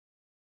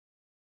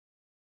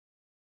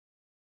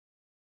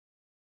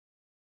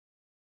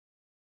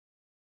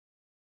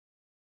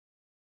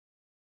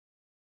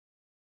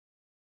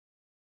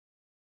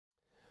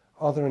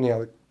Are there any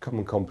other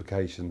common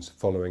complications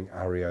following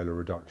areola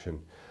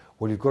reduction?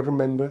 Well, you've got to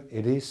remember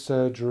it is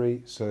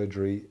surgery.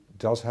 Surgery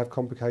does have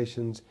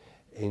complications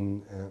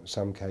in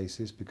some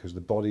cases because the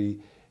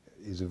body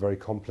is a very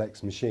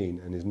complex machine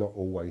and is not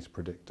always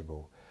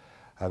predictable.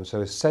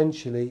 So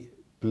essentially,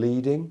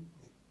 bleeding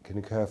can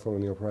occur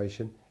following the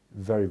operation.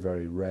 Very,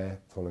 very rare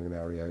following an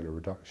areola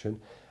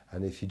reduction.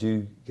 And if you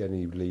do get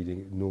any bleeding,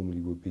 it normally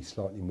would be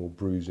slightly more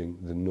bruising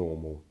than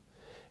normal.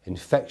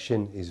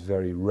 Infection is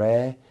very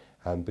rare.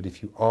 But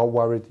if you are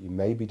worried that you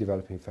may be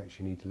developing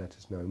infection, you need to let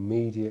us know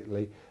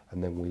immediately,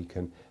 and then we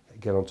can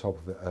get on top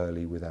of it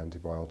early with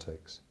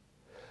antibiotics.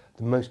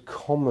 The most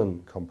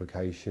common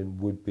complication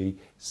would be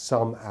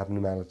some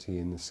abnormality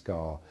in the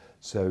scar.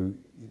 So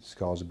the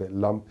scar's a bit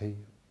lumpy,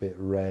 a bit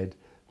red,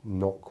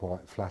 not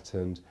quite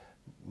flattened,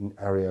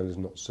 areola is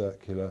not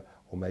circular,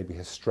 or maybe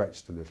has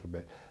stretched a little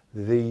bit.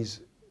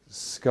 These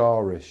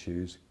scar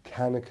issues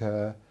can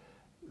occur,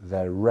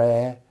 they're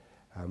rare,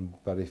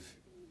 but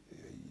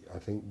I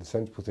think the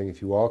sensible thing,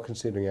 if you are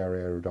considering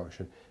areola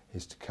reduction,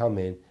 is to come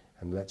in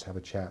and let's have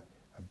a chat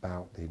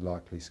about the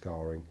likely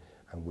scarring,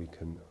 and we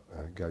can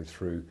go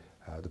through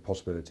the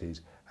possibilities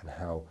and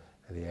how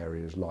the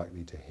area is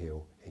likely to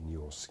heal in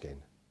your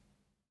skin.